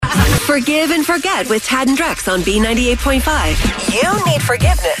Forgive and forget with Tad and Drex on B98.5. You need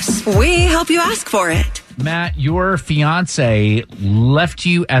forgiveness. We help you ask for it. Matt, your fiance left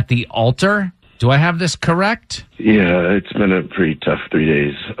you at the altar. Do I have this correct? Yeah, it's been a pretty tough 3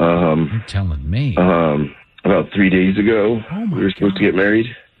 days. You're telling me. About 3 days ago, we were supposed to get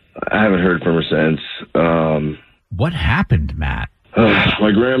married. I haven't heard from her since. What happened, Matt?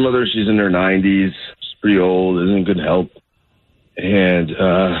 My grandmother, she's in her 90s. She's pretty old, isn't in good health. And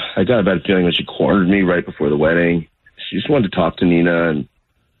I got a bad feeling that she cornered me right before the wedding. She just wanted to talk to Nina and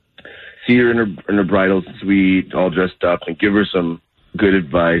see her in her bridal suite, all dressed up, and give her some good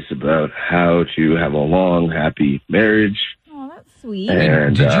advice about how to have a long, happy marriage. Oh, that's sweet.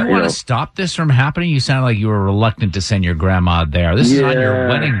 And, Did you want to stop this from happening? You sound like you were reluctant to send your grandma there. This is on your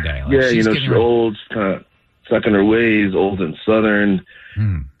wedding day. Like, she's old, she's kind of stuck in her ways, old and Southern.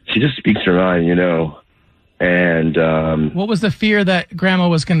 She just speaks her mind, And what was the fear that Grandma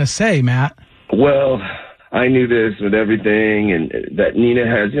was going to say, Matt? Well, I knew this with everything, and that Nina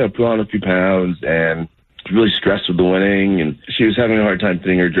has, put on a few pounds, and really stressed with the wedding, and she was having a hard time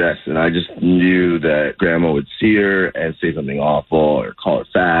fitting her dress, and I just knew that Grandma would see her and say something awful or call her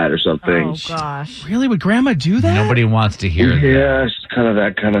fat or something. Oh, gosh. Really? Would Grandma do that? Nobody wants to hear that. Yeah, she's kind of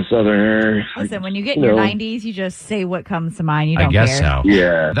that kind of Southerner. Listen, when you get in your 90s, you just say what comes to mind. You don't I guess care. so.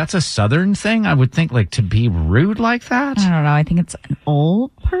 Yeah. That's a Southern thing? I would think, to be rude like that? I don't know. I think it's an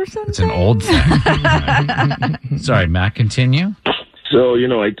old person It's thing. an old thing. Sorry, Matt, continue. So,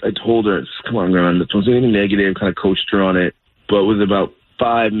 I told her, come on, Grandma, don't say anything negative, kind of coached her on it. But with about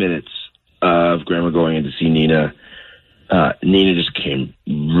 5 minutes of Grandma going in to see Nina, Nina just came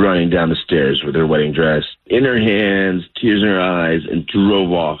running down the stairs with her wedding dress in her hands, tears in her eyes, and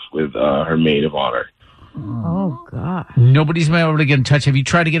drove off with her maid of honor. Oh, God. Nobody's been able to get in touch. Have you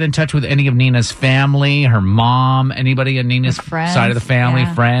tried to get in touch with any of Nina's family, her mom, anybody in Nina's side of the family,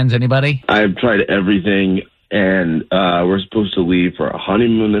 friends, anybody? I've tried everything. And we're supposed to leave for a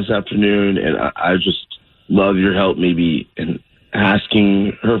honeymoon this afternoon, and I just love your help maybe in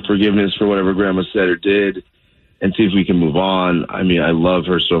asking her forgiveness for whatever Grandma said or did and see if we can move on. I mean, I love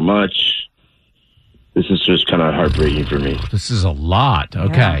her so much. This is just kind of heartbreaking for me. This is a lot.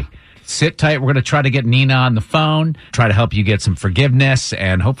 Okay. Yeah. Sit tight. We're going to try to get Nina on the phone, try to help you get some forgiveness,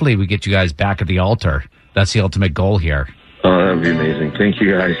 and hopefully we get you guys back at the altar. That's the ultimate goal here. Oh, that would be amazing. Thank you,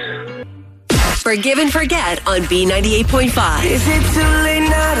 guys. Forgive and forget on B98.5. Is it too late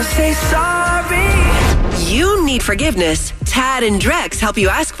now to say sorry? You need forgiveness. Tad and Drex help you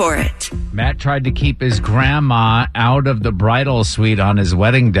ask for it. Matt tried to keep his grandma out of the bridal suite on his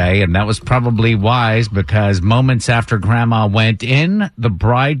wedding day, and that was probably wise because moments after Grandma went in, the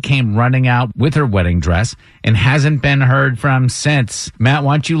bride came running out with her wedding dress and hasn't been heard from since. Matt,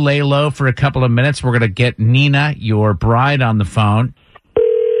 why don't you lay low for a couple of minutes? We're going to get Nina, your bride, on the phone.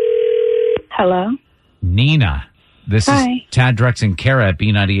 Hello? Nina, this Hi. is Tad, Drex, and Kara at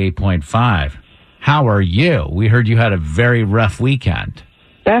B98.5. How are you? We heard you had a very rough weekend.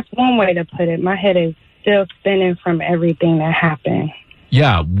 That's one way to put it. My head is still spinning from everything that happened.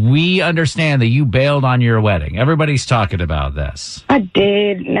 Yeah, we understand that you bailed on your wedding. Everybody's talking about this. I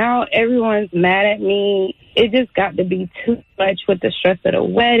did. Now everyone's mad at me. It just got to be too much with the stress of the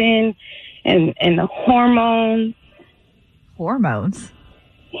wedding and the hormones. Hormones?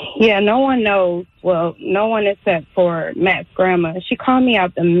 Yeah, no one knows. Well, no one except for Matt's grandma. She called me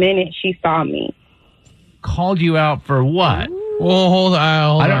out the minute she saw me. Called you out for what? Well, hold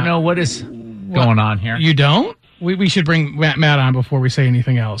on. I don't know what is going on here. You don't? We should bring Matt on before we say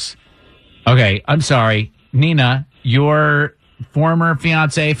anything else. Okay, I'm sorry. Nina, your former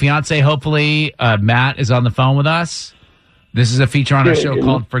fiance, hopefully, Matt is on the phone with us. This is a feature on our show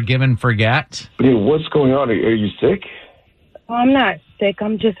called Forgive and Forget. Hey, what's going on? Are you sick? Well, I'm not sick.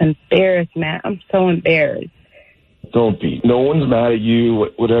 I'm just embarrassed, Matt. I'm so embarrassed. Don't be. No one's mad at you.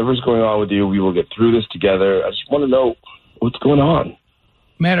 Whatever's going on with you, we will get through this together. I just want to know what's going on.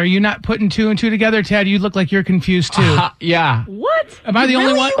 Matt, are you not putting two and two together? Tad, you look like you're confused too. Yeah. What? Am I the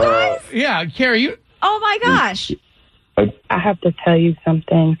only one? You guys? Yeah, Carrie, you... Oh, my gosh. I have to tell you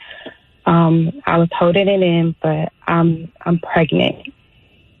something. I was holding it in, but I'm pregnant.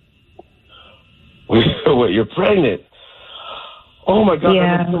 Wait, you're pregnant? Oh, my God.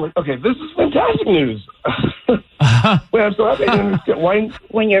 Yeah. Okay, this is fantastic news. Wait, I'm so happy. I didn't understand. Why?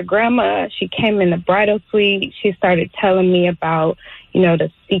 When your grandma, she came in the bridal suite, she started telling me about,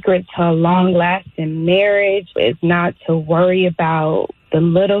 the secret to a long-lasting marriage is not to worry about the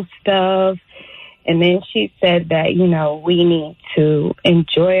little stuff. And then she said that, we need to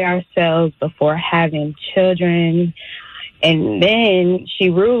enjoy ourselves before having children. And then she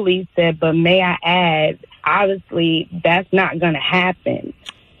rudely said, but may I add, obviously, that's not going to happen.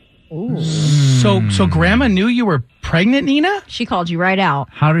 So Grandma knew you were pregnant, Nina? She called you right out.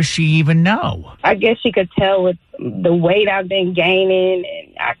 How does she even know? I guess she could tell with the weight I've been gaining,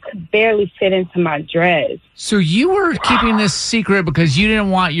 and I could barely fit into my dress. So you were keeping this secret because you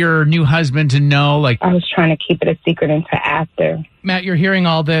didn't want your new husband to know, like... I was trying to keep it a secret until after. Matt, you're hearing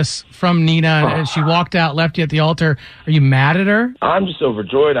all this from Nina, and she walked out, left you at the altar. Are you mad at her? I'm just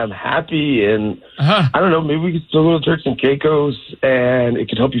overjoyed. I'm happy, and I don't know, maybe we could still go to Turks and Caicos, and it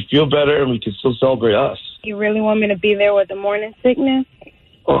could help you feel better, and we could still celebrate us. You really want me to be there with the morning sickness?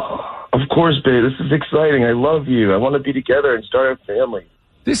 Oh, of course, babe. This is exciting. I love you. I want to be together and start a family.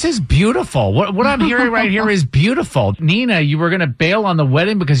 This is beautiful. What I'm hearing right here is beautiful. Nina, you were going to bail on the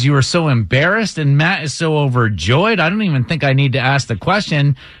wedding because you were so embarrassed, and Matt is so overjoyed. I don't even think I need to ask the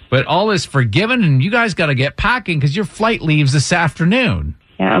question, but all is forgiven, and you guys got to get packing because your flight leaves this afternoon.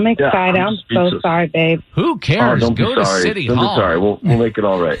 Yeah, I'm excited. Yeah, I'm so sorry, babe. Who cares? Don't Go be to sorry. City Don't Hall. be sorry. We'll make it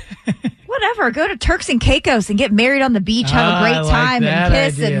all right. Whatever. Go to Turks and Caicos and get married on the beach. Have a I great like time and that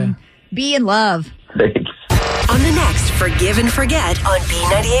kiss idea. and be in love. Thanks. On the next Forgive and Forget on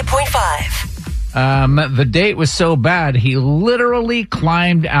B98.5. The date was so bad, he literally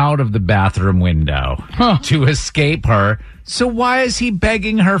climbed out of the bathroom window to escape her. So why is he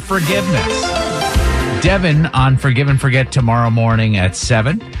begging her forgiveness? Devin on Forgive and Forget tomorrow morning at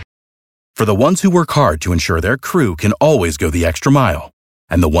 7. For the ones who work hard to ensure their crew can always go the extra mile,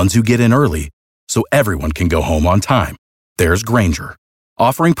 and the ones who get in early so everyone can go home on time, there's Grainger,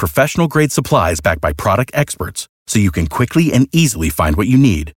 offering professional-grade supplies backed by product experts so you can quickly and easily find what you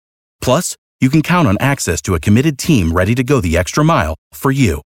need. Plus, you can count on access to a committed team ready to go the extra mile for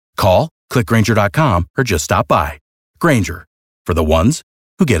you. Call, click Grainger.com, or just stop by. Grainger, for the ones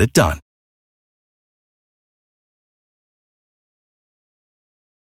who get it done.